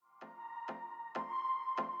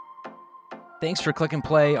Thanks for click and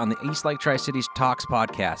play on the East Lake Tri-Cities Talks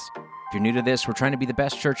podcast. If you're new to this, we're trying to be the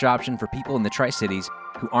best church option for people in the Tri-Cities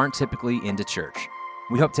who aren't typically into church.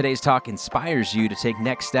 We hope today's talk inspires you to take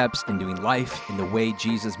next steps in doing life in the way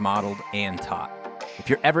Jesus modeled and taught.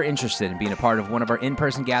 If you're ever interested in being a part of one of our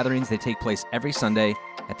in-person gatherings, they take place every Sunday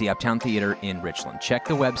at the Uptown Theater in Richland. Check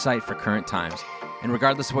the website for current times. And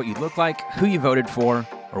regardless of what you look like, who you voted for,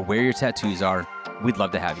 or where your tattoos are, we'd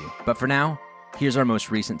love to have you. But for now, here's our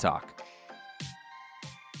most recent talk.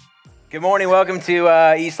 Good morning. Welcome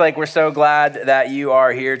to East Lake. We're so glad that you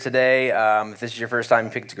are here today. If this is your first time,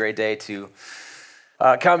 you picked a great day to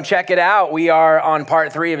come check it out. We are on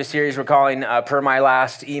part 3 of a series we're calling Per My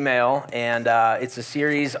Last Email, and it's a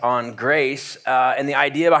series on grace, and the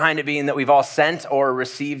idea behind it being that we've all sent or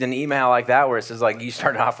received an email like that, where it says, like, you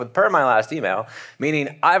started off with Per My Last Email,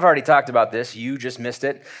 meaning I've already talked about this, you just missed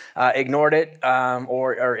it, ignored it,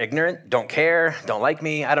 or ignorant, don't care, don't like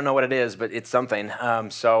me, I don't know what it is, but it's something.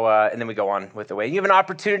 And then we go on with the way. You have an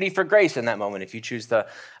opportunity for grace in that moment if you choose to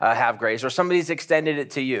have grace, or somebody's extended it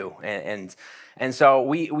to you, and so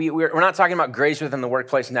we're not talking about grace within the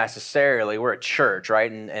workplace necessarily. We're a church, right?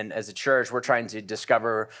 And as a church, we're trying to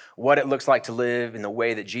discover what it looks like to live in the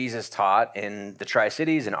way that Jesus taught in the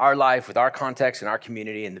Tri-Cities, in our life, with our context, in our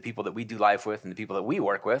community, and the people that we do life with, and the people that we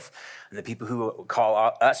work with, and the people who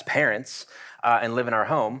call us parents and live in our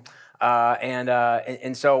home.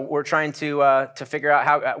 And so we're trying to figure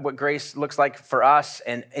out what grace looks like for us,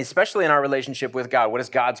 and especially in our relationship with God. What does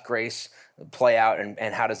God's grace play out,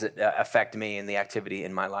 and how does it affect me and the activity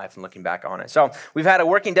in my life and looking back on it? So we've had a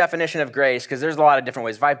working definition of grace, because there's a lot of different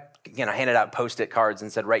ways. If I handed out Post-it cards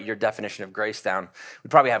and said, write your definition of grace down, we'd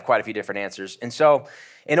probably have quite a few different answers. And so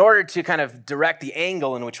in order to kind of direct the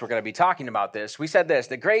angle in which we're going to be talking about this, we said this,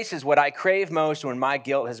 that grace is what I crave most when my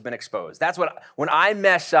guilt has been exposed. That's when I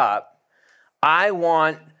mess up, I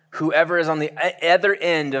want whoever is on the other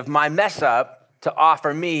end of my mess up to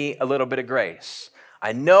offer me a little bit of grace.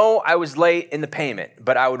 I know I was late in the payment,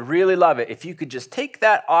 but I would really love it if you could just take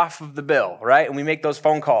that off of the bill, right? And we make those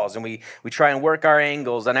phone calls, and we try and work our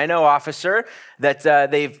angles. And I know, officer, that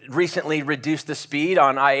they've recently reduced the speed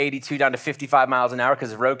on I-82 down to 55 miles an hour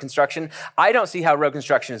because of road construction. I don't see how road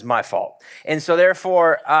construction is my fault. And so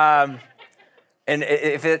therefore, and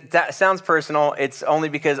if that sounds personal, it's only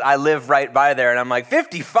because I live right by there, and I'm like,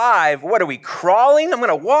 55? What are we, crawling? I'm going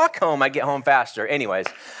to walk home. I get home faster. Anyways,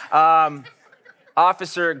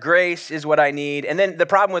 officer, grace is what I need. And then the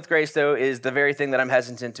problem with grace, though, is the very thing that I'm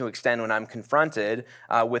hesitant to extend when I'm confronted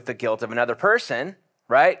with the guilt of another person,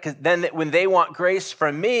 right? Because then when they want grace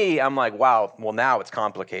from me, I'm like, wow, well, now it's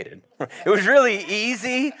complicated. It was really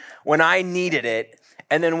easy when I needed it.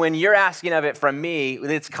 And then when you're asking of it from me,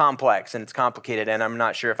 it's complex and it's complicated, and I'm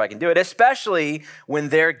not sure if I can do it, especially when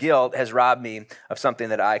their guilt has robbed me of something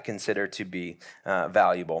that I consider to be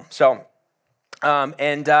valuable. So,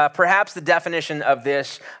 perhaps the definition of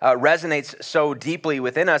this resonates so deeply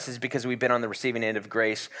within us is because we've been on the receiving end of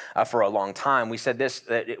grace for a long time. We said this,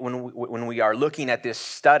 that when we are looking at this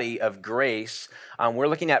study of grace, we're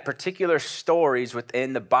looking at particular stories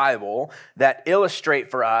within the Bible that illustrate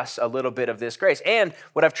for us a little bit of this grace. And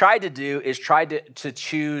what I've tried to do is try to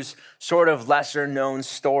choose sort of lesser known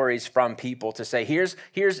stories from people to say, here's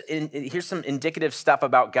some indicative stuff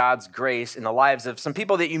about God's grace in the lives of some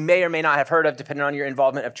people that you may or may not have heard of, depending on your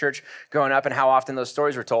involvement of church growing up and how often those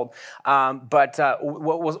stories were told. But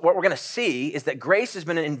what we're going to see is that grace has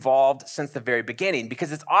been involved since the very beginning,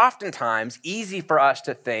 because it's oftentimes easy for us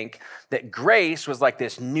to think that grace was like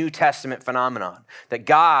this New Testament phenomenon, that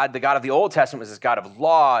God, the God of the Old Testament, was this God of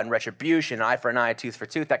law and retribution, eye for an eye, tooth for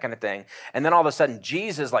tooth, that kind of thing. And then all of a sudden,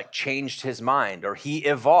 Jesus changed his mind, or he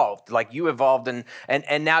evolved, like you evolved, and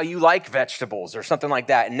now you like vegetables or something like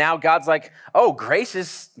that. And now God's like, oh,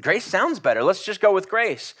 grace sounds better. Let's just go with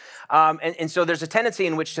grace. And so there's a tendency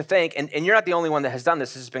in which to think, and you're not the only one that has done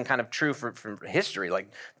this. This has been kind of true from history.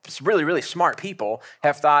 Like, really, really smart people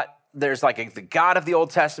have thought, there's the God of the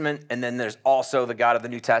Old Testament, and then there's also the God of the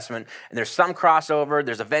New Testament. And there's some crossover.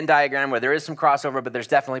 There's a Venn diagram where there is some crossover, but there's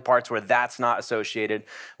definitely parts where that's not associated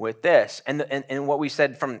with this. And what we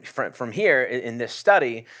said from here in this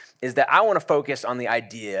study is that I want to focus on the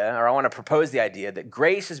idea, or I want to propose the idea, that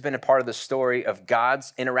grace has been a part of the story of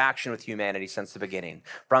God's interaction with humanity since the beginning.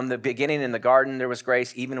 From the beginning in the garden, there was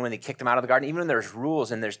grace, even when he kicked them out of the garden, even when there's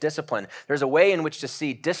rules and there's discipline. There's a way in which to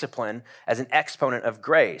see discipline as an exponent of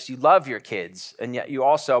grace. You love your kids, and yet you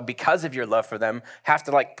also, because of your love for them, have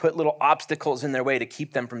to like put little obstacles in their way to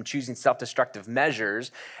keep them from choosing self-destructive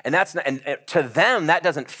measures. And that's not, and to them, that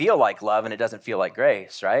doesn't feel like love, and it doesn't feel like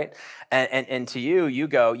grace, right? And to you,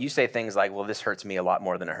 you say things like, well, this hurts me a lot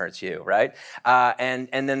more than it hurts you, right? And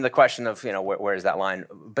then the question of, where is that line?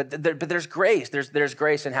 But there's grace. There's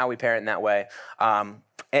grace in how we parent in that way.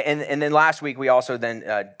 And then last week, we also then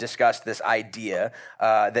discussed this idea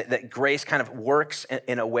that grace kind of works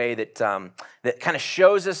in a way that kind of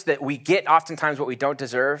shows us that we get oftentimes what we don't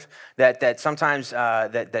deserve, that sometimes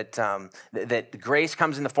that grace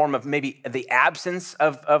comes in the form of maybe the absence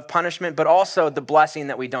of punishment, but also the blessing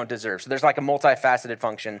that we don't deserve. So there's like a multifaceted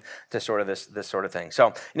function to sort of this sort of thing.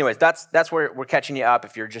 So anyways, that's where we're catching you up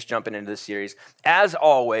if you're just jumping into this series. As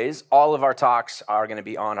always, all of our talks are going to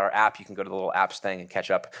be on our app. You can go to the little apps thing and catch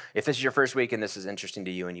up. If this is your first week and this is interesting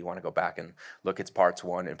to you and you want to go back and look at parts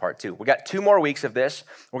 1 and part 2. We got 2 more weeks of this.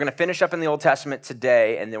 We're going to finish up in the Old Testament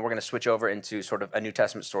today, and then we're going to switch over into sort of a New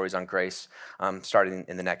Testament stories on grace starting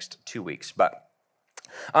in the next 2 weeks. But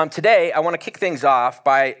today, I want to kick things off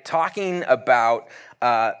by talking about,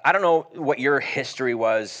 I don't know what your history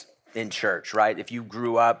was in church, right? If you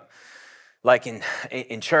grew up like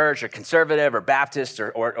in church or conservative or Baptist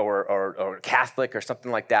or Catholic or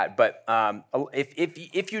something like that. But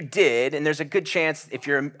if you did, and there's a good chance if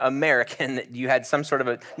you're American that you had some sort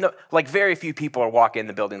of like very few people are walking in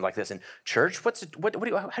the building like this. And church, how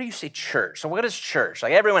do you say church? So what is church?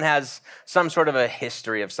 Like everyone has some sort of a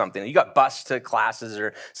history of something. You got bus to classes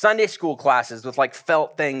or Sunday school classes with like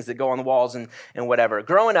felt things that go on the walls and whatever.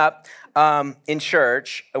 Growing up in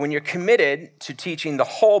church, when you're committed to teaching the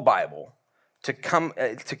whole Bible, to come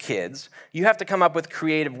to kids, you have to come up with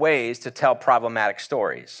creative ways to tell problematic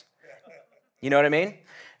stories. You know what I mean?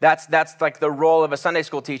 That's like the role of a Sunday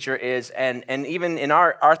school teacher is, and even in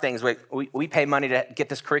our things, we pay money to get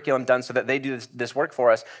this curriculum done so that they do this work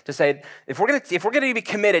for us, to say, if we're gonna be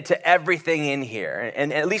committed to everything in here,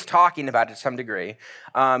 and at least talking about it to some degree,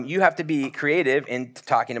 you have to be creative in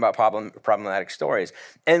talking about problematic stories.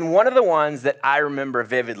 And one of the ones that I remember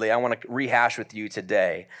vividly, I want to rehash with you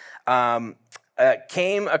today,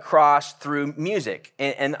 came across through music.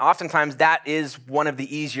 And oftentimes that is one of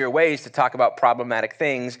the easier ways to talk about problematic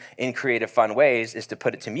things in creative, fun ways, is to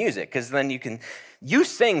put it to music. Because then you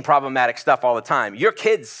sing problematic stuff all the time. Your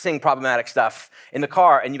kids sing problematic stuff in the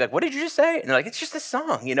car, and you're like, what did you just say? And they're like, it's just a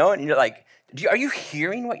song, And you're like, are you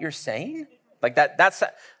hearing what you're saying? Like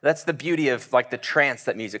that's the beauty of like the trance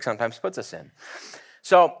that music sometimes puts us in.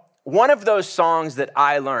 So one of those songs that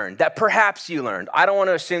I learned, that perhaps you learned, I don't want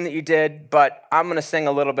to assume that you did, but I'm going to sing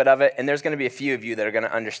a little bit of it, and there's going to be a few of you that are going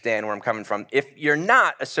to understand where I'm coming from. If you're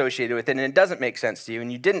not associated with it and it doesn't make sense to you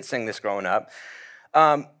and you didn't sing this growing up,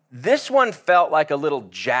 this one felt like a little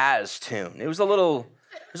jazz tune. There's a little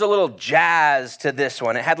jazz to this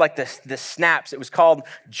one. It had like this snaps. It was called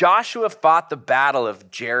Joshua Fought the Battle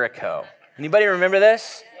of Jericho. Anybody remember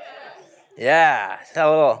this? Yeah, it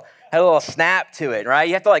had a little snap to it, right?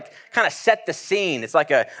 You have to like kind of set the scene. It's like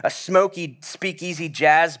a smoky speakeasy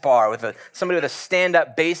jazz bar with somebody with a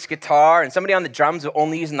stand-up bass guitar and somebody on the drums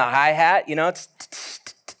only using the hi-hat,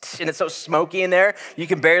 and it's so smoky in there, you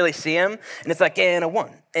can barely see him. And it's like, and a 1,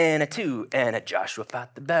 and a 2, and a Joshua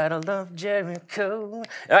fought the battle of Jericho.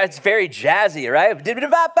 It's very jazzy, right?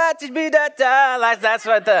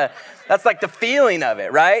 That's like the feeling of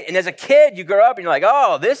it, right? And as a kid, you grow up and you're like,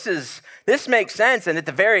 oh, this makes sense. And at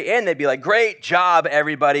the very end, they'd be like, great job,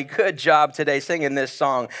 everybody. Good job today singing this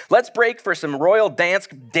song. Let's break for some Royal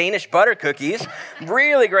Danish butter cookies.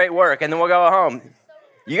 Really great work. And then we'll go home.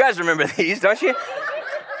 You guys remember these, don't you?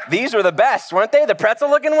 These were the best, weren't they? The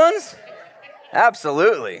pretzel-looking ones?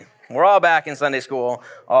 Absolutely. We're all back in Sunday school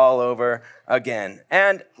all over again.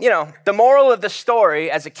 And, the moral of the story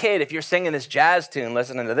as a kid, if you're singing this jazz tune,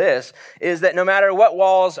 listening to this, is that no matter what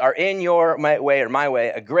walls are in your way or my way,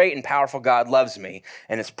 a great and powerful God loves me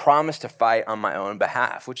and has promised to fight on my own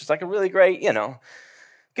behalf, which is like a really great,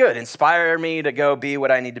 good, inspire me to go be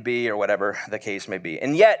what I need to be or whatever the case may be.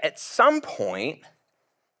 And yet, at some point,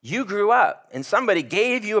 you grew up and somebody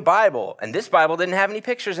gave you a Bible, and this Bible didn't have any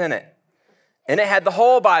pictures in it. And it had the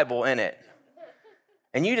whole Bible in it.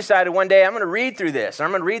 And you decided one day, I'm going to read through this, or I'm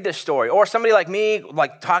going to read this story. Or somebody like me,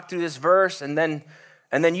 talked through this verse, and then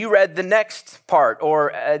you read the next part,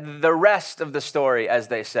 or the rest of the story, as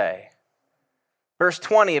they say. Verse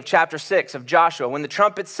 20 of chapter 6 of Joshua, when the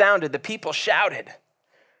trumpet sounded, the people shouted.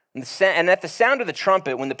 And at the sound of the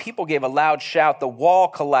trumpet, when the people gave a loud shout, the wall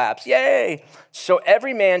collapsed. Yay! So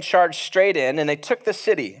every man charged straight in, and they took the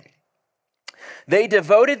city. They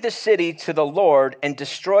devoted the city to the Lord and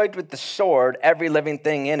destroyed with the sword every living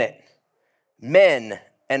thing in it, men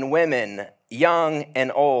and women, young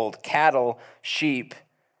and old, cattle, sheep,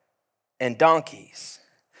 and donkeys.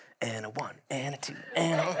 And a one, and a two,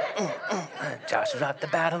 and a Joshua at the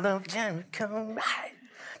battle of Jericho, right?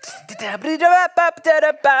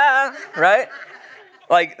 Right?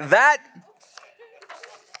 Like that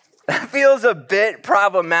feels a bit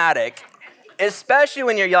problematic, especially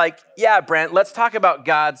when you're like, yeah, Brent, let's talk about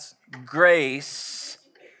God's grace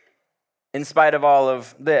in spite of all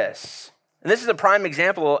of this. And this is a prime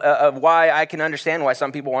example of why I can understand why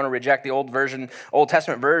some people want to reject the Old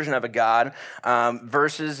Testament version of a God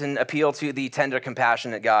versus an appeal to the tender,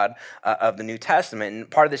 compassionate God of the New Testament. And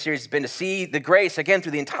part of the series has been to see the grace, again,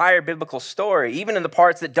 through the entire biblical story, even in the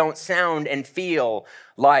parts that don't sound and feel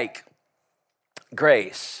like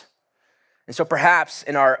grace. And so perhaps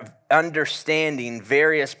in our understanding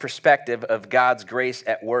various perspective of God's grace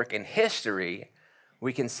at work in history,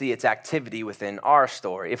 we can see its activity within our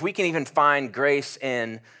story. If we can even find grace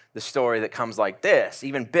in the story that comes like this,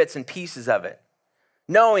 even bits and pieces of it,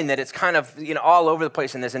 knowing that it's kind of all over the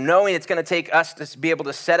place in this, and knowing it's going to take us to be able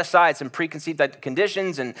to set aside some preconceived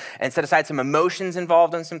conditions and set aside some emotions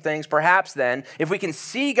involved in some things, perhaps then, if we can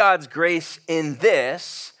see God's grace in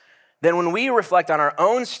this, then when we reflect on our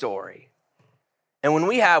own story, and when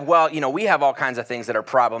we have, we have all kinds of things that are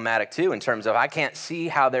problematic too in terms of I can't see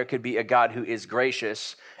how there could be a God who is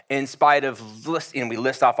gracious in spite of, we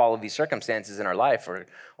list off all of these circumstances in our life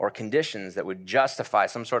or conditions that would justify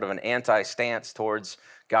some sort of an anti-stance towards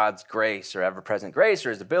God's grace or ever-present grace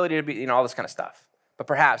or his ability to be, all this kind of stuff. But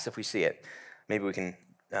perhaps if we see it, maybe we can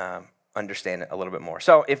understand it a little bit more.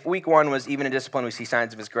 So if week 1 was even in discipline, we see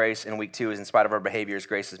signs of his grace, and week 2 is in spite of our behaviors,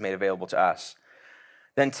 grace is made available to us.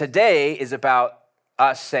 Then today is about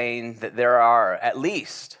us saying that there are at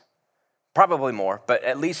least, probably more, but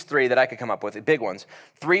at least 3 that I could come up with, big ones.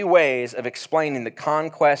 3 ways of explaining the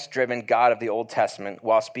conquest-driven God of the Old Testament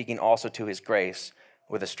while speaking also to his grace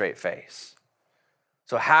with a straight face.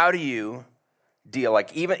 So how do you deal,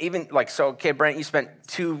 okay, Brent, you spent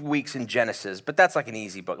 2 weeks in Genesis, but that's like an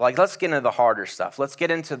easy book. Like, let's get into the harder stuff. Let's get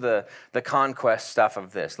into the conquest stuff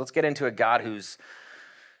of this. Let's get into a God who's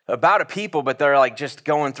about a people, but they're like just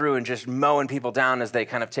going through and just mowing people down as they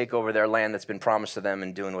kind of take over their land that's been promised to them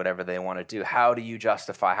and doing whatever they want to do. How do you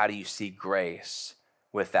justify, how do you see grace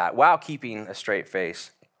with that while keeping a straight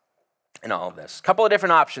face in all of this? A couple of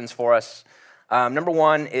different options for us. Number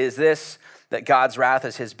 1 is this, that God's wrath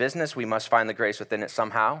is his business. We must find the grace within it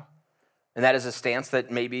somehow. And that is a stance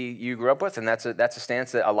that maybe you grew up with, and that's a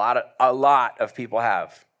stance that a lot of people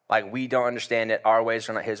have. Like, we don't understand it. Our ways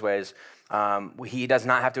are not his ways. He does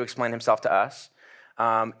not have to explain himself to us.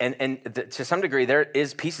 To some degree, there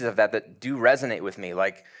is pieces of that do resonate with me.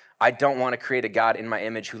 Like, I don't want to create a God in my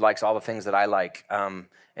image who likes all the things that I like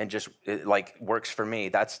and just works for me.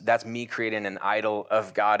 That's me creating an idol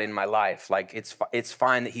of God in my life. Like, it's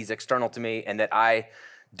fine that he's external to me and that I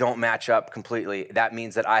don't match up completely. That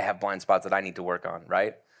means that I have blind spots that I need to work on,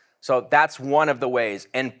 right? So that's one of the ways,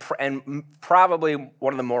 and probably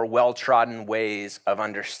one of the more well-trodden ways of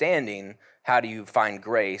understanding how do you find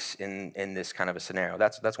grace in this kind of a scenario.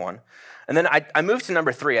 That's one. And then I moved to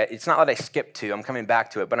number 3. It's not that I skipped 2. I'm coming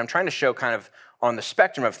back to it, but I'm trying to show kind of on the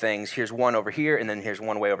spectrum of things, here's one over here, and then here's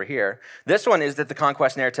one way over here. This one is that the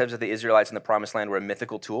conquest narratives of the Israelites in the Promised Land were a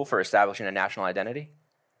mythical tool for establishing a national identity.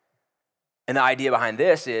 And the idea behind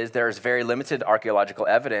this is there's very limited archaeological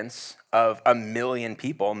evidence of 1 million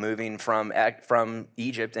people moving from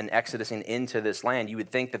Egypt and exodusing into this land. You would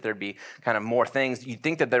think that there'd be kind of more things. You'd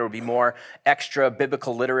think that there would be more extra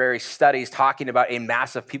biblical literary studies talking about a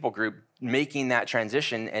massive people group making that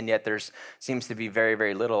transition, and yet there's seems to be very,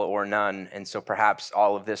 very little or none. And so perhaps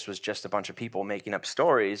all of this was just a bunch of people making up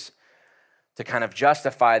stories to kind of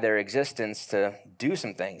justify their existence to do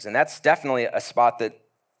some things. And that's definitely a spot that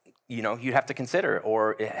you have to consider,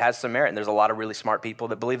 or it has some merit. And there's a lot of really smart people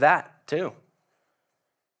that believe that too.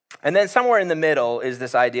 And then somewhere in the middle is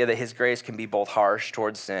this idea that his grace can be both harsh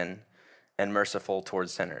towards sin and merciful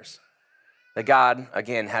towards sinners. That God,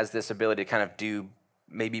 again, has this ability to kind of do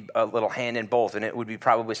maybe a little hand in both. And it would be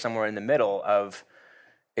probably somewhere in the middle of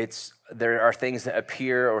there are things that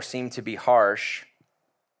appear or seem to be harsh,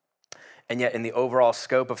 and yet in the overall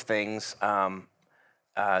scope of things,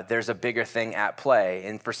 there's a bigger thing at play.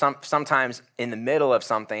 And for sometimes in the middle of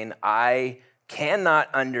something, I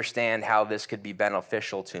cannot understand how this could be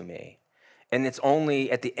beneficial to me. And it's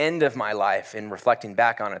only at the end of my life and reflecting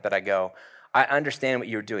back on it that I go, I understand what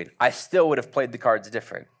you're doing. I still would have played the cards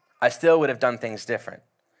different. I still would have done things different.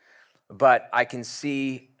 But I can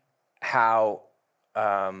see how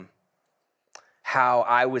how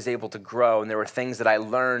I was able to grow, and there were things that I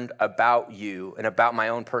learned about you and about my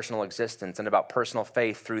own personal existence and about personal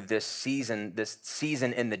faith through this season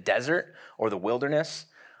in the desert or the wilderness,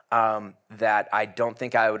 that I don't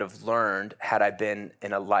think I would have learned had I been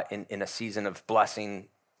in a season of blessing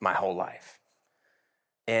my whole life.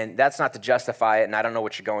 And that's not to justify it, and I don't know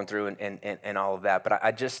what you're going through and all of that, but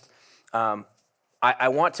I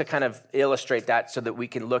want to kind of illustrate that so that we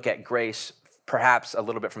can look at grace perhaps a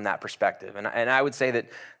little bit from that perspective. And I would say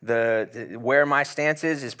that where my stance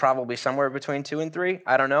is probably somewhere between 2 and 3.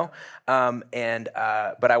 I don't know.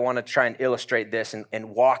 But I want to try and illustrate this and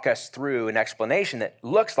walk us through an explanation that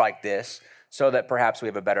looks like this so that perhaps we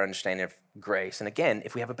have a better understanding of grace. And again,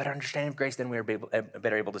 if we have a better understanding of grace, then we are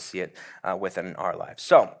better able to see it within our lives.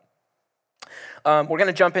 So we're going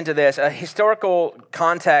to jump into this. A historical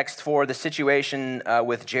context for the situation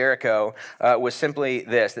with Jericho was simply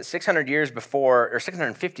this, that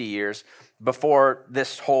 650 years before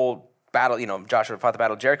this whole battle, Joshua fought the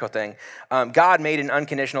Battle of Jericho thing, God made an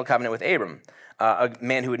unconditional covenant with Abram, a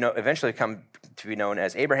man who would eventually come to be known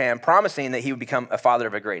as Abraham, promising that he would become a father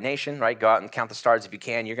of a great nation, right? Go out and count the stars if you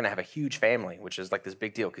can. You're going to have a huge family, which is like this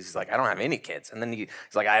big deal because he's like, I don't have any kids. And then he's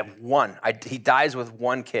like, I have one. He dies with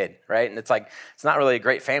one kid, right? And it's like, it's not really a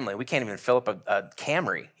great family. We can't even fill up a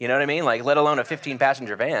Camry, you know what I mean? Like, let alone a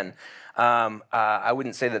 15-passenger van. I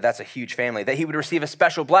wouldn't say that that's a huge family, that he would receive a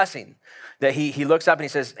special blessing, that he looks up and he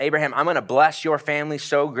says, Abraham, I'm going to bless your family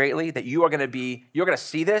so greatly that you're going to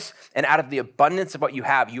see this, and out of the abundance of what you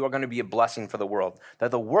have, you are going to be a blessing for the world,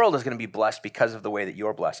 that the world is going to be blessed because of the way that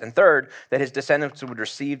you're blessed. And third, that his descendants would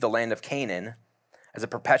receive the land of Canaan as a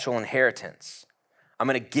perpetual inheritance. I'm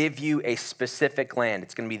going to give you a specific land.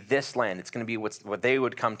 It's going to be this land. It's going to be what they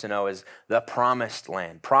would come to know as the promised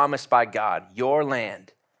land, promised by God, your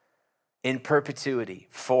land, in perpetuity,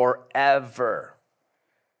 forever.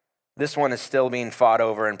 This one is still being fought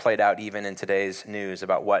over and played out even in today's news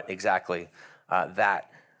about what exactly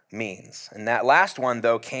that means. And that last one,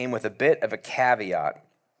 though, came with a bit of a caveat.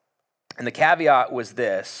 And the caveat was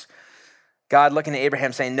this: God looking at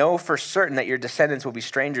Abraham saying, know for certain that your descendants will be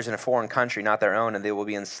strangers in a foreign country, not their own, and they will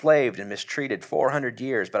be enslaved and mistreated 400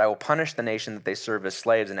 years. But I will punish the nation that they serve as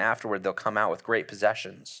slaves, and afterward they'll come out with great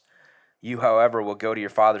possessions. You, however, will go to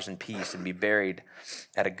your fathers in peace and be buried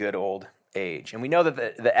at a good old age. And we know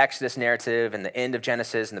that the Exodus narrative and the end of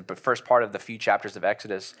Genesis and the first part of the few chapters of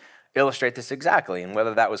Exodus illustrate this exactly. And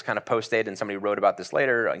whether that was kind of post-dated and somebody wrote about this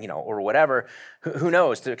later, or whatever, who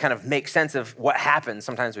knows, to kind of make sense of what happened.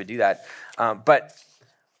 Sometimes we do that. But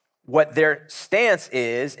what their stance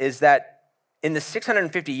is that in the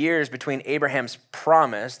 650 years between Abraham's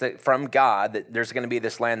promise that from God that there's going to be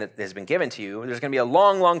this land that has been given to you, there's going to be a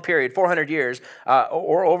long, long period, 400 years,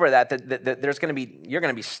 or over that there's going to be, you're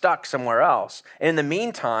going to be stuck somewhere else. And in the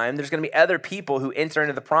meantime, there's going to be other people who enter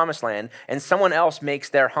into the promised land, and someone else makes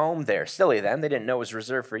their home there. Silly them, they didn't know it was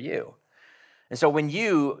reserved for you. And so when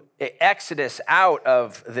you exodus out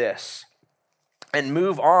of this and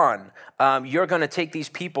move on, you're going to take these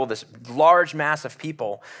people, this large mass of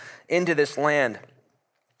people, into this land,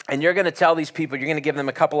 and you're going to tell these people, you're going to give them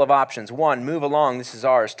a couple of options. 1, move along, this is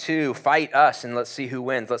ours. 2, fight us, and let's see who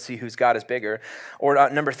wins. Let's see whose God is bigger. Or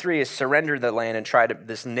number 3 is surrender the land and try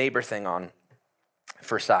this neighbor thing on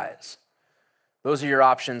for size. Those are your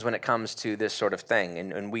options when it comes to this sort of thing.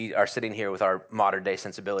 And we are sitting here with our modern day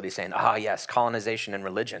sensibility saying, yes, colonization and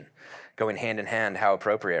religion going hand in hand, how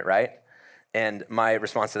appropriate, right? And my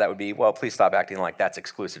response to that would be, well, please stop acting like that's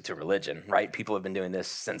exclusive to religion, right? People have been doing this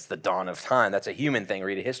since the dawn of time. That's a human thing.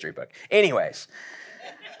 Read a history book. Anyways,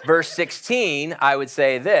 verse 16, I would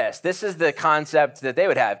say this. This is the concept that they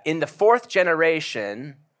would have. In the 4th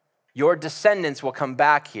generation, your descendants will come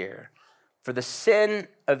back here, for the sin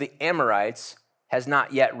of the Amorites has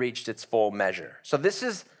not yet reached its full measure. So this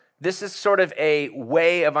is sort of a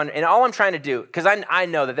way of, and all I'm trying to do, because I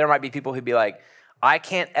know that there might be people who'd be like, I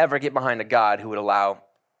can't ever get behind a God who would allow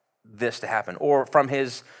this to happen. Or from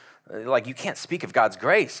his, you can't speak of God's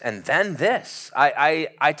grace and then this.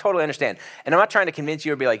 I totally understand. And I'm not trying to convince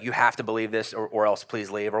you or be like, you have to believe this or else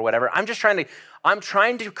please leave or whatever. I'm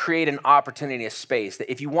trying to create an opportunity, a space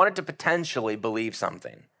that if you wanted to potentially believe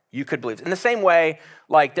something, you could believe. In the same way,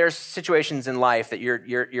 there's situations in life that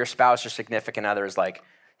your spouse or significant other is like,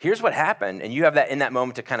 here's what happened, and you have that in that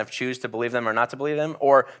moment to kind of choose to believe them or not to believe them,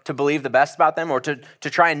 or to believe the best about them, or to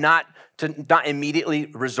try and not immediately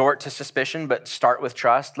resort to suspicion, but start with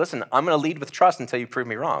trust. Listen, I'm going to lead with trust until you prove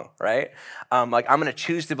me wrong, right? I'm going to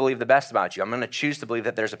choose to believe the best about you. I'm going to choose to believe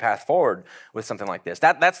that there's a path forward with something like this.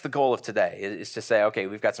 That's the goal of today, is to say, okay,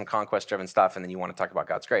 we've got some conquest-driven stuff, and then you want to talk about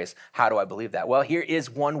God's grace. How do I believe that? Well, here is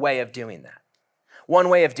one way of doing that. One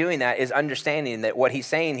way of doing that is understanding that what he's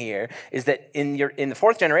saying here is that in the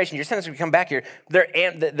fourth generation, your sins will come back here.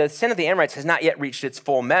 The sin of the Amorites has not yet reached its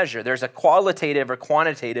full measure. There's a qualitative or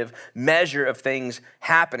quantitative measure of things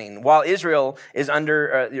happening. While Israel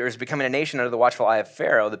is becoming a nation under the watchful eye of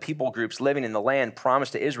Pharaoh, the people groups living in the land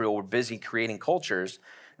promised to Israel were busy creating cultures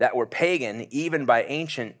that were pagan, even by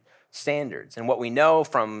ancient standards. And what we know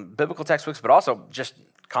from biblical textbooks, but also just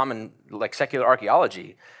common like secular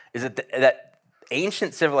archaeology, is that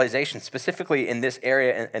ancient civilizations, specifically in this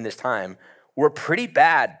area and this time, were pretty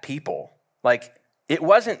bad people. Like, it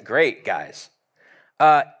wasn't great, guys.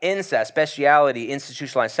 Incest, bestiality,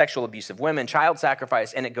 institutionalized sexual abuse of women, child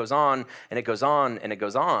sacrifice, and it goes on, and it goes on, and it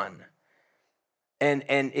goes on. And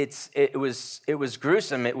it was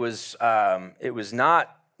gruesome. It was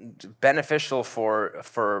not beneficial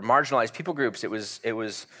for marginalized people groups. It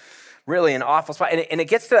was really an awful spot. And it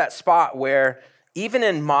gets to that spot where even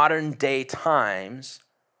in modern day times,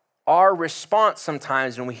 our response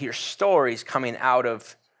sometimes when we hear stories coming out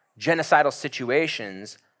of genocidal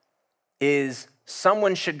situations is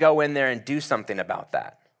someone should go in there and do something about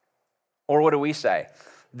that. Or what do we say?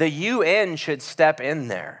 The UN should step in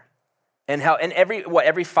there. And every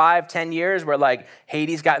 5-10 years, where like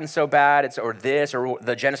Haiti's gotten so bad, or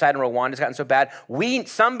the genocide in Rwanda's gotten so bad,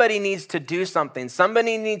 somebody needs to do something.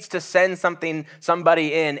 Somebody needs to send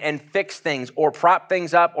somebody in and fix things, or prop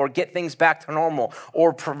things up, or get things back to normal,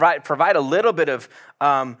 or provide a little bit of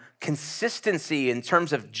consistency in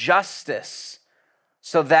terms of justice.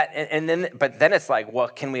 So that, but then it's like, well,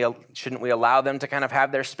 shouldn't we allow them to kind of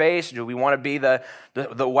have their space? Do we want to be the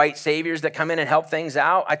white saviors that come in and help things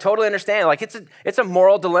out? I totally understand. Like, it's a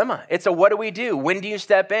moral dilemma. It's a, what do we do? When do you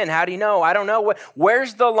step in? How do you know? I don't know.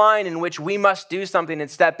 Where's the line in which we must do something and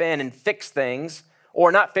step in and fix things,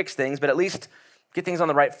 or not fix things, but at least get things on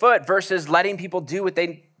the right foot, versus letting people do what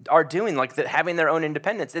they are doing, like having their own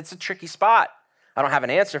independence? It's a tricky spot. I don't have an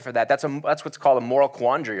answer for that. That's what's called a moral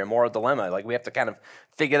quandary or moral dilemma. Like, we have to kind of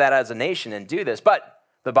figure that out as a nation and do this. But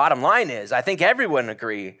the bottom line is, I think everyone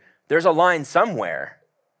agree, there's a line somewhere.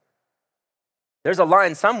 There's a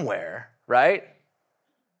line somewhere, right?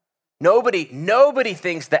 Nobody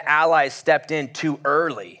thinks the Allies stepped in too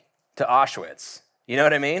early to Auschwitz. You know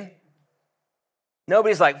what I mean?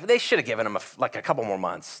 Nobody's like, they should have given them a couple more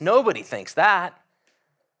months. Nobody thinks that.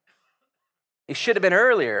 It should have been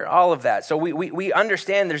earlier, all of that. So we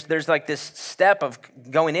understand there's like this step of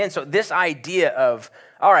going in. So this idea of,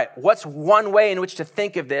 all right, what's one way in which to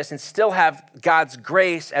think of this and still have God's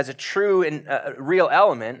grace as a true and real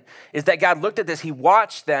element, is that God looked at this, he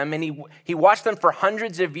watched them, and he watched them for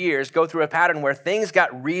hundreds of years go through a pattern where things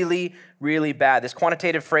got really, really bad. This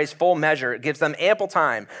quantitative phrase, full measure, it gives them ample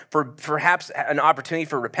time for perhaps an opportunity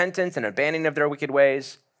for repentance and abandoning of their wicked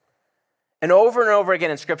ways. And over again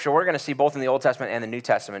in Scripture, we're going to see both in the Old Testament and the New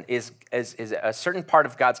Testament is a certain part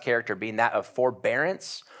of God's character being that of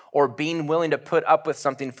forbearance, or being willing to put up with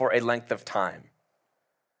something for a length of time.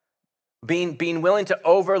 Being willing to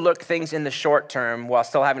overlook things in the short term while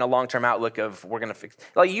still having a long-term outlook of, we're going to fix.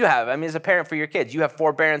 Like you have, as a parent for your kids, you have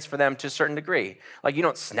forbearance for them to a certain degree. Like, you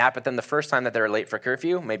don't snap at them the first time that they're late for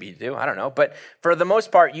curfew. Maybe you do, I don't know. But for the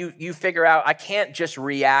most part, you figure out, I can't just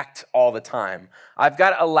react all the time. I've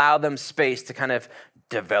got to allow them space to kind of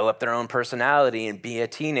develop their own personality and be a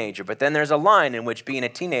teenager. But then there's a line in which being a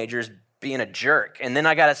teenager is being a jerk. And then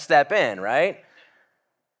I got to step in, right?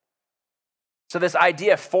 So this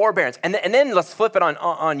idea of forbearance, and then let's flip it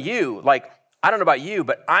on you. Like, I don't know about you,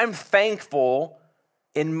 but I'm thankful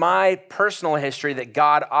in my personal history that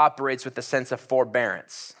God operates with a sense of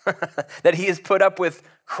forbearance, that he has put up with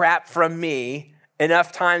crap from me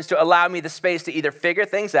enough times to allow me the space to either figure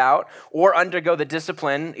things out or undergo the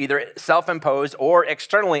discipline, either self-imposed or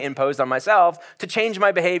externally imposed on myself, to change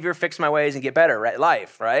my behavior, fix my ways, and get better, right?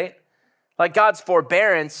 Life, right? Like, God's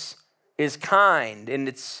forbearance is kind, and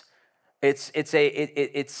and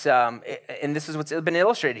this is what's been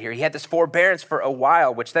illustrated here. He had this forbearance for a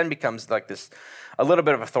while, which then becomes like this, a little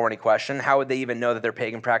bit of a thorny question. How would they even know that their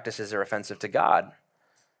pagan practices are offensive to God?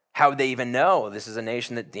 How would they even know? This is a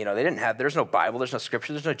nation that, they didn't have, there's no Bible, there's no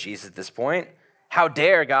scripture, there's no Jesus at this point. How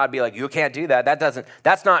dare God be like, you can't do that.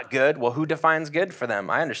 That's not good. Well, who defines good for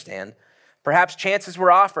them? I understand. Perhaps chances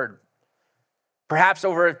were offered. Perhaps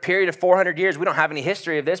over a period of 400 years, we don't have any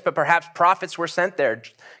history of this, but perhaps prophets were sent there.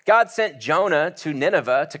 God sent Jonah to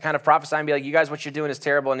Nineveh to kind of prophesy and be like, you guys, what you're doing is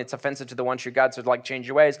terrible and it's offensive to the one true God, so change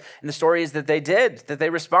your ways. And the story is that they did, that they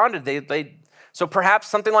responded. So perhaps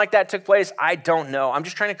something like that took place. I don't know. I'm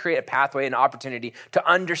just trying to create a pathway and opportunity to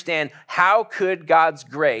understand, how could God's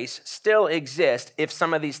grace still exist if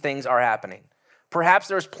some of these things are happening? Perhaps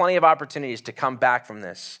there's plenty of opportunities to come back from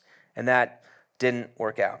this, and that didn't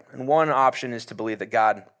work out. And one option is to believe that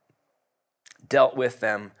God dealt with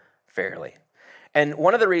them fairly. And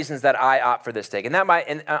one of the reasons that I opt for this take, and I'm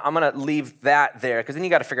going to leave that there, because then you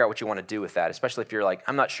got to figure out what you want to do with that, especially if you're like,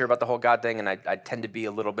 I'm not sure about the whole God thing, and I tend to be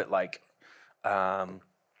a little bit like I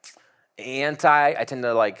tend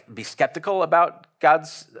to like be skeptical about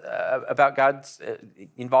God's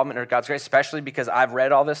involvement or God's grace, especially because I've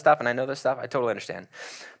read all this stuff and I know this stuff. I totally understand.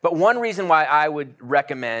 But one reason why I would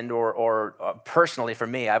recommend, or personally for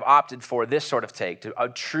me, I've opted for this sort of take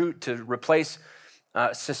to replace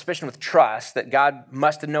suspicion with trust that God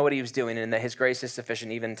must have known what he was doing and that his grace is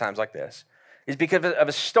sufficient even in times like this, is because of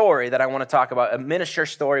a story that I want to talk about, a miniature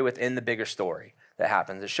story within the bigger story that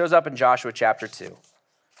happens. It shows up in Joshua chapter 2.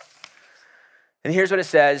 And here's what it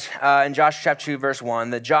says in Joshua chapter 2, verse 1.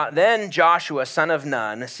 Then Joshua, son of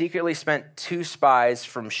Nun, secretly sent 2 spies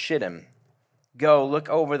from Shittim. Go, look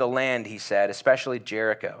over the land, he said, especially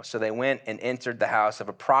Jericho. So they went and entered the house of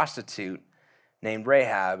a prostitute named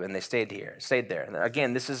Rahab, and they stayed there. And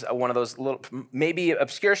again, this is one of those little, maybe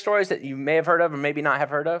obscure stories that you may have heard of or maybe not have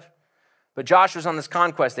heard of. But Joshua's on this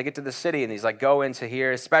conquest. They get to the city, and he's like, go into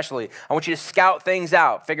here, especially. I want you to scout things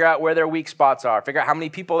out, figure out where their weak spots are, figure out how many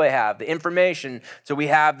people they have, the information so we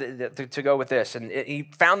have to go with this. And he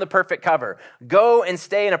found the perfect cover. Go and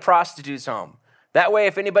stay in a prostitute's home. That way,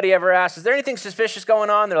 if anybody ever asks, is there anything suspicious going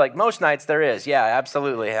on? They're like, most nights there is. Yeah,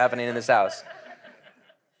 absolutely, happening in this house.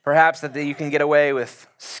 Perhaps that you can get away with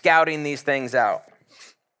scouting these things out.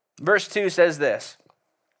 Verse 2 says this.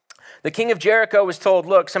 The king of Jericho was told,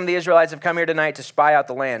 look, some of the Israelites have come here tonight to spy out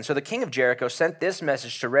the land. So the king of Jericho sent this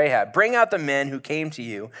message to Rahab. Bring out the men who came to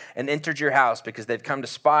you and entered your house because they've come to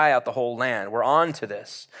spy out the whole land. We're on to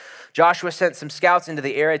this. Joshua sent some scouts into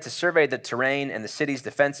the area to survey the terrain and the city's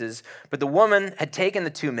defenses, but the woman had taken the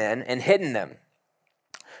 2 men and hidden them.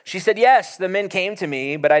 She said, yes, the men came to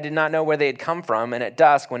me, but I did not know where they had come from. And at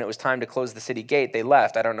dusk, when it was time to close the city gate, they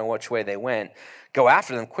left. I don't know which way they went. Go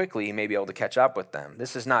after them quickly. You may be able to catch up with them.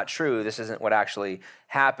 This is not true. This isn't what actually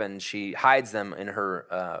happened. She hides them in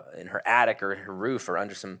her attic or her roof or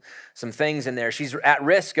under some things in there. She's at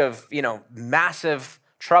risk of, massive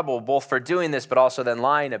trouble, both for doing this, but also then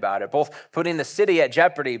lying about it, both putting the city at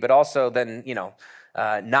jeopardy, but also then,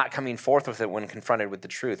 not coming forth with it when confronted with the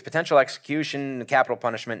truth. Potential execution, capital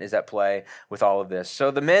punishment is at play with all of this.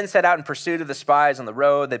 So the men set out in pursuit of the spies on the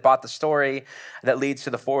road. They bought the story that leads to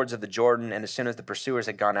the fords of the Jordan, and as soon as the pursuers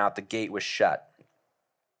had gone out, the gate was shut.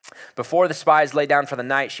 Before the spies lay down for the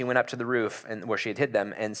night, she went up to the roof where she had hid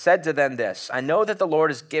them and said to them this, I know that the Lord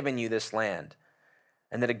has given you this land,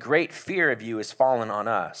 and that a great fear of you has fallen on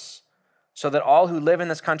us, so that all who live in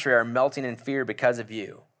this country are melting in fear because of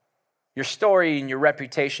you. Your story and your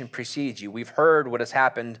reputation precedes you. We've heard what has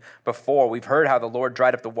happened before. We've heard how the Lord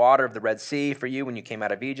dried up the water of the Red Sea for you when you came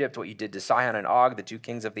out of Egypt, what you did to Sihon and Og, the 2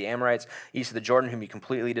 kings of the Amorites, east of the Jordan, whom you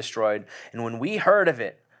completely destroyed. And when we heard of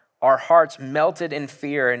it, our hearts melted in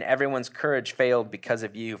fear and everyone's courage failed because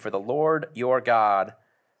of you. For the Lord your God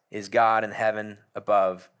is God in heaven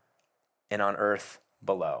above and on earth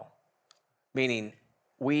below. Meaning,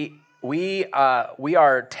 we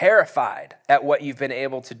are terrified at what you've been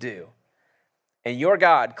able to do. And your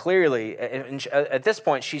God, clearly, at this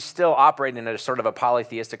point, she's still operating at a sort of a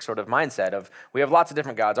polytheistic sort of mindset of, we have lots of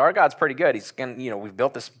different gods. Our God's pretty good. We've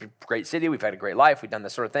built this great city. We've had a great life. We've done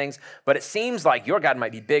this sort of things. But it seems like your God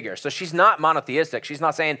might be bigger. So she's not monotheistic. She's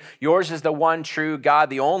not saying yours is the one true God,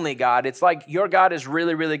 the only God. It's like your God is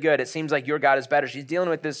really, really good. It seems like your God is better. She's dealing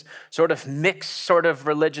with this sort of mixed sort of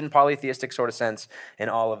religion, polytheistic sort of sense in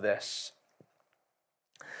all of this.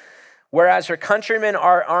 Whereas her countrymen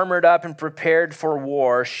are armored up and prepared for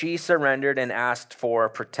war, she surrendered and asked for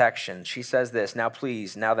protection. She says this,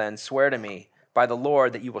 now then, swear to me by the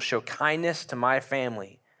Lord that you will show kindness to my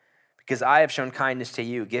family, because I have shown kindness to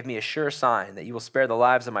you. Give me a sure sign that you will spare the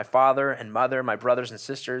lives of my father and mother, my brothers and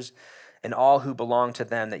sisters, and all who belong to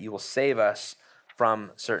them, that you will save us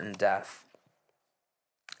from certain death.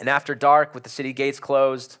 And after dark, with the city gates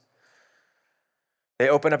closed, they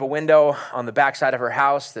open up a window on the backside of her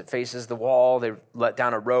house that faces the wall. They let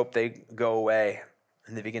down a rope. They go away,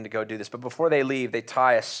 and they begin to go do this. But before they leave, they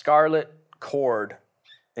tie a scarlet cord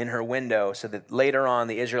in her window so that later on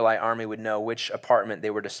the Israelite army would know which apartment they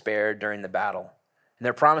were to spare during the battle. And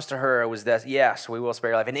their promise to her was that, yes, we will spare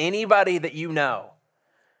your life. And anybody that you know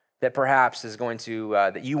that perhaps is going to,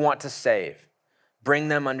 that you want to save, bring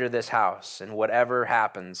them under this house, and whatever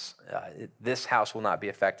happens, this house will not be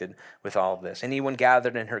affected with all of this. Anyone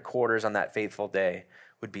gathered in her quarters on that faithful day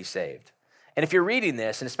would be saved. And if you're reading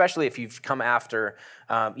this, and especially if you've come after,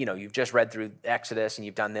 you've just read through Exodus and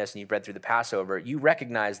you've done this and you've read through the Passover, you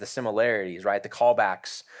recognize the similarities, right? The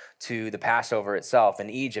callbacks to the Passover itself in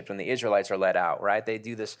Egypt when the Israelites are let out, right? They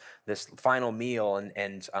do this final meal,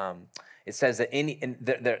 and it says that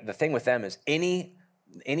the thing with them is any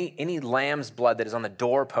lamb's blood that is on the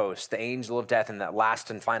doorpost, the angel of death in that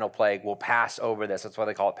last and final plague will pass over this. That's why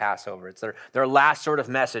they call it Passover. It's their last sort of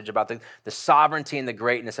message about the sovereignty and the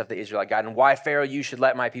greatness of the Israelite God and why, Pharaoh, you should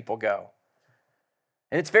let my people go.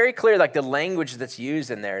 And it's very clear, like the language that's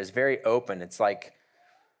used in there is very open. It's like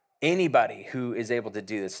anybody who is able to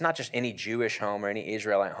do this. It's not just any Jewish home or any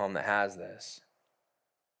Israelite home that has this.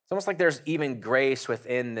 It's almost like there's even grace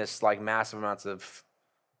within this like massive amounts of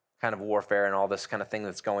kind of warfare and all this kind of thing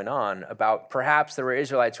that's going on about perhaps there were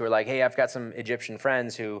Israelites who were like, hey, I've got some Egyptian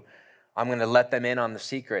friends who I'm going to let them in on the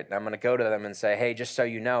secret. And I'm going to go to them and say, hey, just so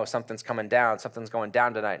you know, something's coming down. Something's going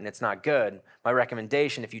down tonight and it's not good. My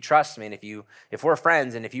recommendation, if you trust me and if we're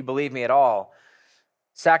friends and if you believe me at all,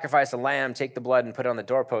 sacrifice a lamb, take the blood and put it on the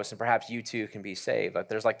doorpost and perhaps you too can be saved. Like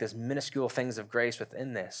there's like this minuscule things of grace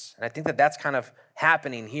within this. And I think that that's kind of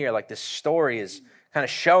happening here. Like this story is kind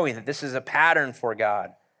of showing that this is a pattern for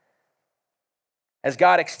God. As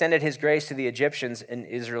God extended his grace to the Egyptians and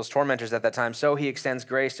Israel's tormentors at that time, so he extends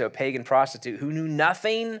grace to a pagan prostitute who knew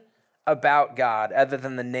nothing about God other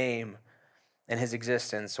than the name and his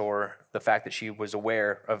existence or the fact that she was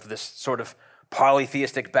aware of this sort of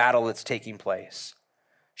polytheistic battle that's taking place.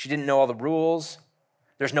 She didn't know all the rules.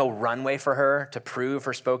 There's no runway for her to prove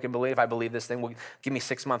her spoken belief. I believe this thing. Will give me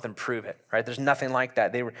 6 months and prove it, right? There's nothing like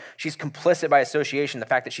that. She's complicit by association, the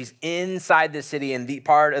fact that she's inside this city and the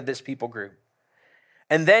part of this people group.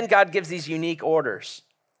 And then God gives these unique orders.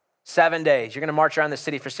 7 days. You're going to march around the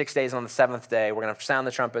city for 6 days, and on the seventh day, we're going to sound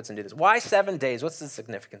the trumpets and do this. Why 7 days? What's the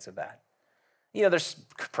significance of that? There's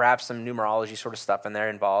perhaps some numerology sort of stuff in there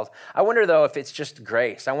involved. I wonder, though, if it's just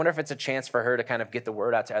grace. I wonder if it's a chance for her to kind of get the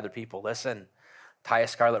word out to other people. Listen, tie a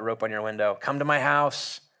scarlet rope on your window. Come to my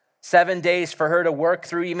house. 7 days for her to work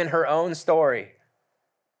through even her own story.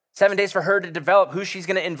 7 days for her to develop who she's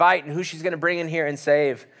going to invite and who she's going to bring in here and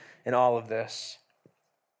save in all of this.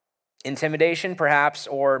 Intimidation, perhaps,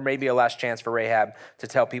 or maybe a last chance for Rahab to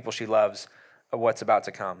tell people she loves of what's about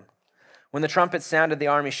to come. When the trumpet sounded, the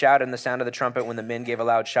army shouted, and the sound of the trumpet, when the men gave a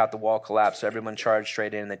loud shout, the wall collapsed. So everyone charged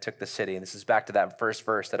straight in, and they took the city. And this is back to that first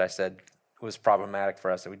verse that I said was problematic for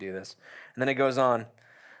us that we do this. And then it goes on.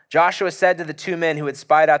 Joshua said to the 2 men who had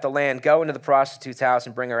spied out the land, go into the prostitute's house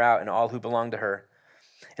and bring her out and all who belong to her,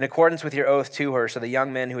 in accordance with your oath to her. So the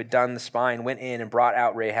young men who had done the spying went in and brought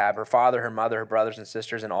out Rahab, her father, her mother, her brothers and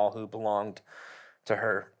sisters, and all who belonged to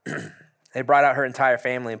her. They brought out her entire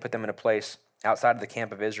family and put them in a place outside of the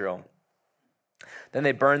camp of Israel. Then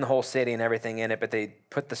they burned the whole city and everything in it, but they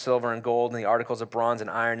put the silver and gold and the articles of bronze and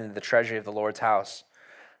iron into the treasury of the Lord's house.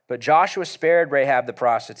 But Joshua spared Rahab the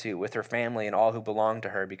prostitute with her family and all who belonged to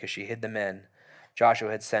her because she hid the men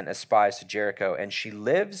Joshua had sent as spies to Jericho, and she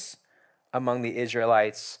lives among the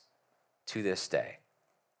Israelites to this day.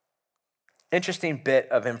 Interesting bit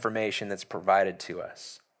of information that's provided to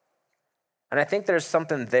us. And I think there's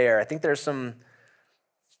something there. I think there's some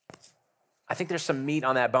meat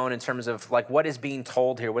on that bone in terms of like what is being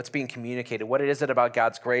told here, what's being communicated, what is it about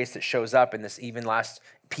God's grace that shows up in this even last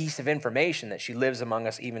piece of information that she lives among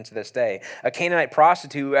us even to this day. A Canaanite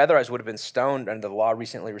prostitute who otherwise would have been stoned under the law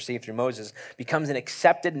recently received through Moses becomes an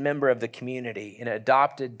accepted member of the community, an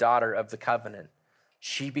adopted daughter of the covenant.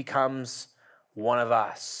 She becomes one of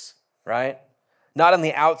us, right? Not on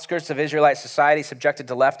the outskirts of Israelite society, subjected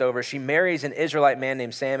to leftovers. She marries an Israelite man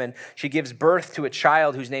named Salmon. She gives birth to a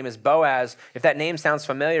child whose name is Boaz. If that name sounds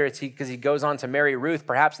familiar, it's because he goes on to marry Ruth,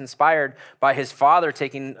 perhaps inspired by his father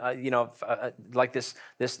taking, like this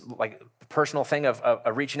like personal thing of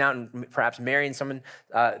reaching out and perhaps marrying someone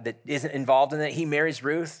that isn't involved in it. He marries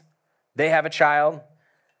Ruth. They have a child.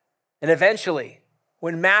 And eventually,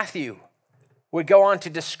 when Matthew would go on to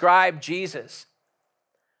describe Jesus,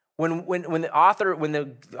 When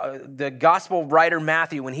the gospel writer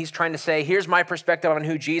Matthew, when he's trying to say, here's my perspective on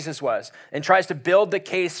who Jesus was, and tries to build the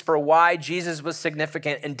case for why Jesus was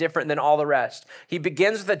significant and different than all the rest, he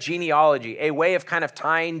begins with a genealogy, a way of kind of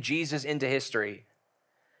tying Jesus into history.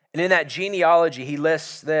 And in that genealogy, he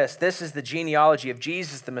lists this. This is the genealogy of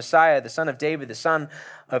Jesus, the Messiah, the son of David, the son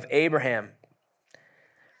of Abraham.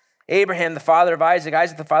 Abraham, the father of Isaac,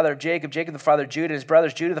 Isaac, the father of Jacob, Jacob, the father of Judah, his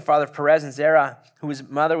brothers, Judah, the father of Perez and Zerah, whose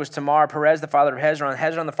mother was Tamar, Perez, the father of Hezron,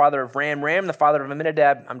 Hezron, the father of Ram, Ram, the father of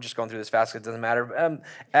Amminadab. I'm just going through this fast because it doesn't matter.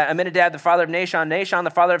 Amminadab, the father of Nahshon, Nahshon,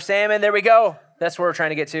 the father of Salmon. There we go. That's where we're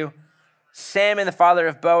trying to get to. Salmon, the father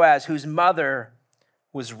of Boaz, whose mother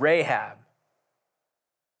was Rahab.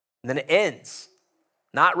 And then it ends.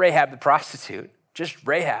 Not Rahab the prostitute, just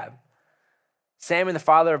Rahab. Salmon, the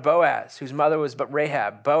father of Boaz, whose mother was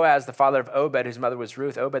Rahab. Boaz, the father of Obed, whose mother was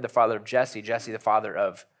Ruth. Obed, the father of Jesse. Jesse, the father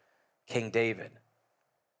of King David.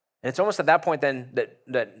 And it's almost at that point then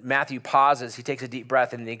that Matthew pauses, he takes a deep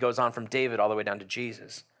breath, and he goes on from David all the way down to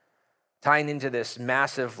Jesus, tying into this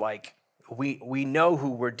massive, we know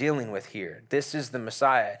who we're dealing with here. This is the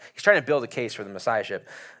Messiah. He's trying to build a case for the Messiahship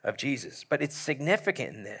of Jesus. But it's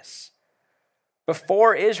significant in this.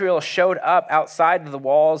 Before Israel showed up outside of the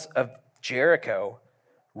walls of Jericho,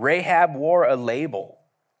 Rahab wore a label.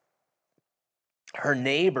 Her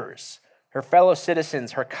neighbors, her fellow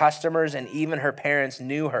citizens, her customers, and even her parents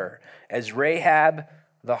knew her as Rahab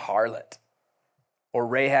the harlot or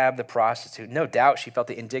Rahab the prostitute. No doubt she felt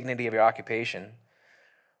the indignity of her occupation.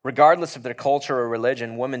 Regardless of their culture or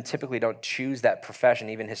religion, women typically don't choose that profession.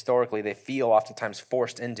 Even historically, they feel oftentimes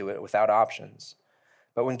forced into it without options.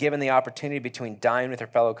 But when given the opportunity between dying with her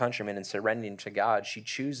fellow countrymen and surrendering to God, she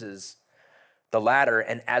chooses the latter.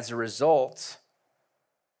 And as a result,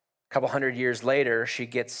 a couple hundred years later, she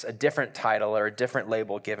gets a different title or a different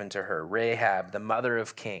label given to her, Rahab, the mother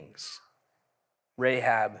of kings.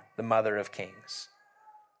 Rahab, the mother of kings.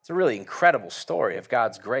 It's a really incredible story of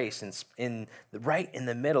God's grace right in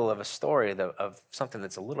the middle of a story of something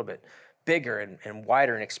that's a little bit bigger and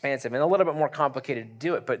wider and expansive and a little bit more complicated to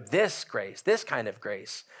do it. But this grace, this kind of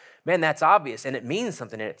grace, man, that's obvious, and it means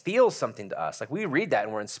something, and it feels something to us. Like we read that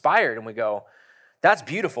and we're inspired and we go, that's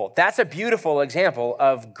beautiful. That's a beautiful example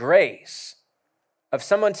of grace, of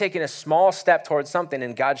someone taking a small step towards something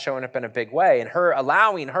and God showing up in a big way and her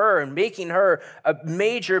allowing her and making her a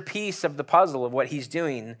major piece of the puzzle of what he's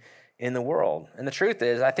doing in the world. And the truth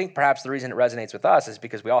is, I think perhaps the reason it resonates with us is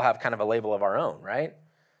because we all have kind of a label of our own, right?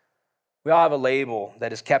 We all have a label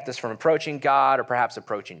that has kept us from approaching God or perhaps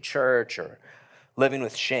approaching church or living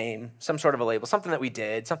with shame, some sort of a label, something that we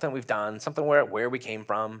did, something we've done, something where we came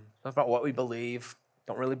from, something about what we believe,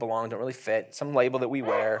 don't really belong, don't really fit, some label that we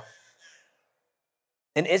wear.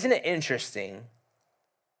 And isn't it interesting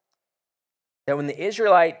that when the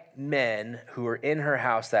Israelite men who were in her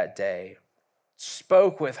house that day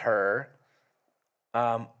spoke with her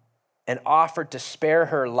and offered to spare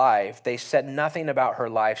her life, they said nothing about her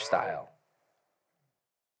lifestyle.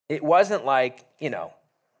 It wasn't like,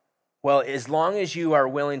 well, as long as you are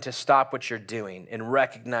willing to stop what you're doing and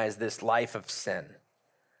recognize this life of sin,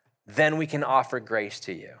 then we can offer grace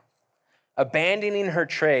to you. Abandoning her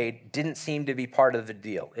trade didn't seem to be part of the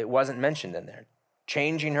deal. It wasn't mentioned in there.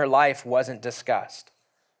 Changing her life wasn't discussed.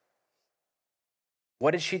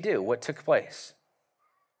 What did she do? What took place?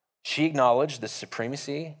 She acknowledged the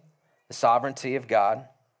supremacy, the sovereignty of God,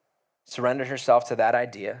 surrendered herself to that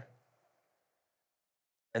idea,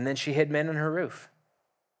 and then she hid men on her roof.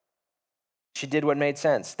 She did what made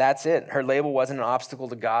sense. That's it. Her label wasn't an obstacle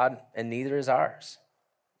to God, and neither is ours.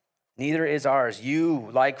 Neither is ours. You,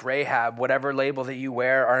 like Rahab, whatever label that you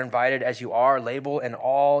wear, are invited as you are, label and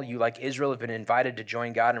all. You, like Israel, have been invited to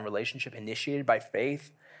join God in relationship, initiated by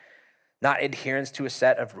faith, not adherence to a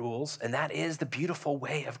set of rules. And that is the beautiful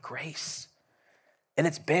way of grace. And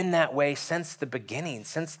it's been that way since the beginning,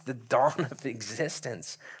 since the dawn of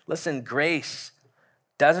existence. Listen, grace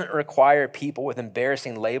doesn't require people with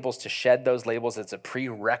embarrassing labels to shed those labels. It's a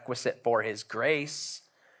prerequisite for his grace.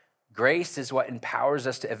 Grace is what empowers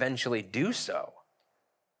us to eventually do so.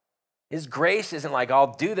 His grace isn't like,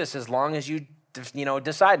 I'll do this as long as you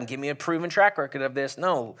decide and give me a proven track record of this.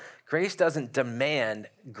 No, grace doesn't demand.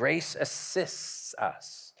 Grace assists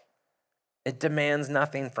us. It demands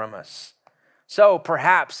nothing from us. So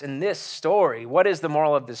perhaps in this story, what is the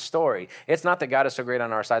moral of this story? It's not that God is so great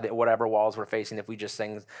on our side that whatever walls we're facing, if we just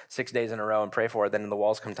sing 6 days in a row and pray for it, then the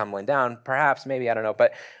walls come tumbling down. Perhaps, maybe, I don't know.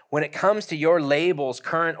 But when it comes to your labels,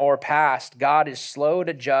 current or past, God is slow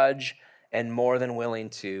to judge and more than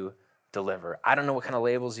willing to deliver. I don't know what kind of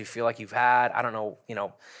labels you feel like you've had. I don't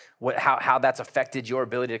know, how that's affected your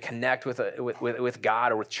ability to connect with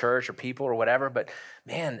God or with church or people or whatever. But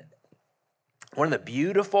man, one of the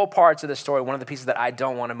beautiful parts of the story, one of the pieces that I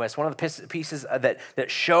don't want to miss, one of the pieces that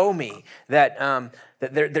show me that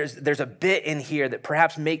there's a bit in here that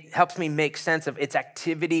perhaps helps me make sense of its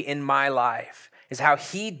activity in my life, is how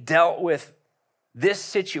he dealt with this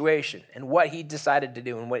situation and what he decided to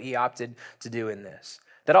do and what he opted to do in this.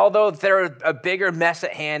 That although there are a bigger mess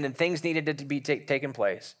at hand and things needed to be taking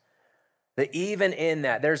place, that even in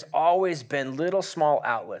that, there's always been little small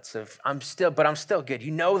outlets of I'm still good.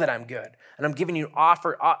 You know that I'm good. And I'm giving you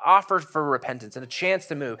offer for repentance and a chance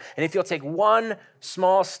to move. And if you'll take one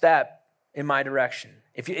small step in my direction,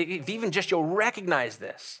 if even just you'll recognize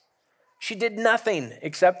this. She did nothing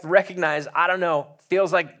except recognize,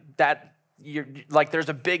 feels like that you're like, there's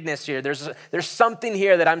a bigness here. There's something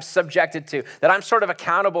here that I'm subjected to, that I'm sort of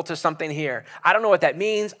accountable to something here. I don't know what that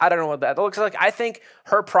means. I don't know what that looks like. I think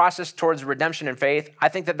her process towards redemption and faith, I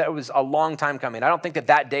think that was a long time coming. I don't think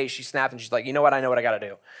that day she snapped and she's like, you know what I got to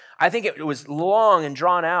do. I think it was long and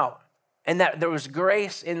drawn out, and that there was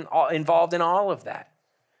grace involved in all of that.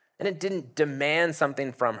 And it didn't demand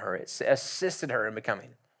something from her. It assisted her in becoming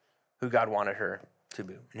who God wanted her to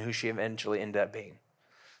be and who she eventually ended up being.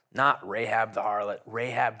 Not Rahab the harlot,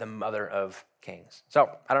 Rahab the mother of kings. So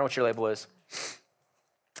I don't know what your label is.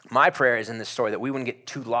 My prayer is in this story that we wouldn't get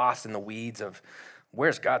too lost in the weeds of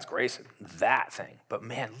where's God's grace in that thing. But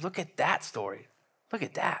man, look at that story. Look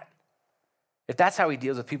at that. If that's how he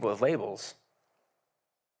deals with people with labels,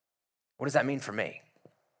 what does that mean for me?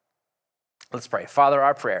 Let's pray. Father,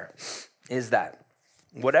 our prayer is that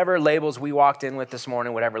whatever labels we walked in with this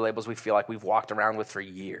morning, whatever labels we feel like we've walked around with for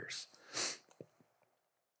years,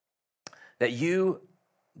 that you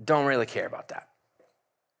don't really care about that.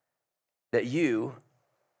 That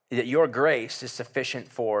your grace is sufficient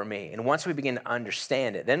for me. And once we begin to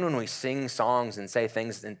understand it, then when we sing songs and say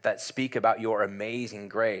things that speak about your amazing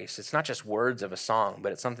grace, it's not just words of a song,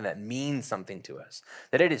 but it's something that means something to us.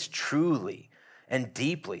 That it is truly and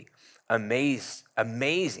deeply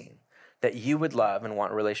amazing that you would love and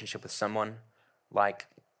want a relationship with someone like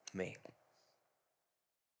me.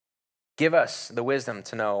 Give us the wisdom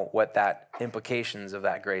to know what that implications of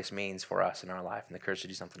that grace means for us in our life, and the courage to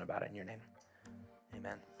do something about it in your name.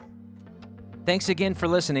 Amen. Thanks again for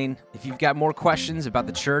listening. If you've got more questions about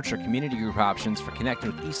the church or community group options for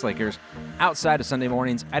connecting with Eastlakers outside of Sunday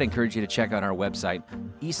mornings, I'd encourage you to check out our website,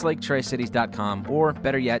 eastlaketricities.com, or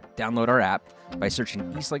better yet, download our app by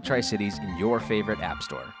searching Eastlake Tri-Cities in your favorite app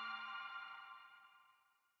store.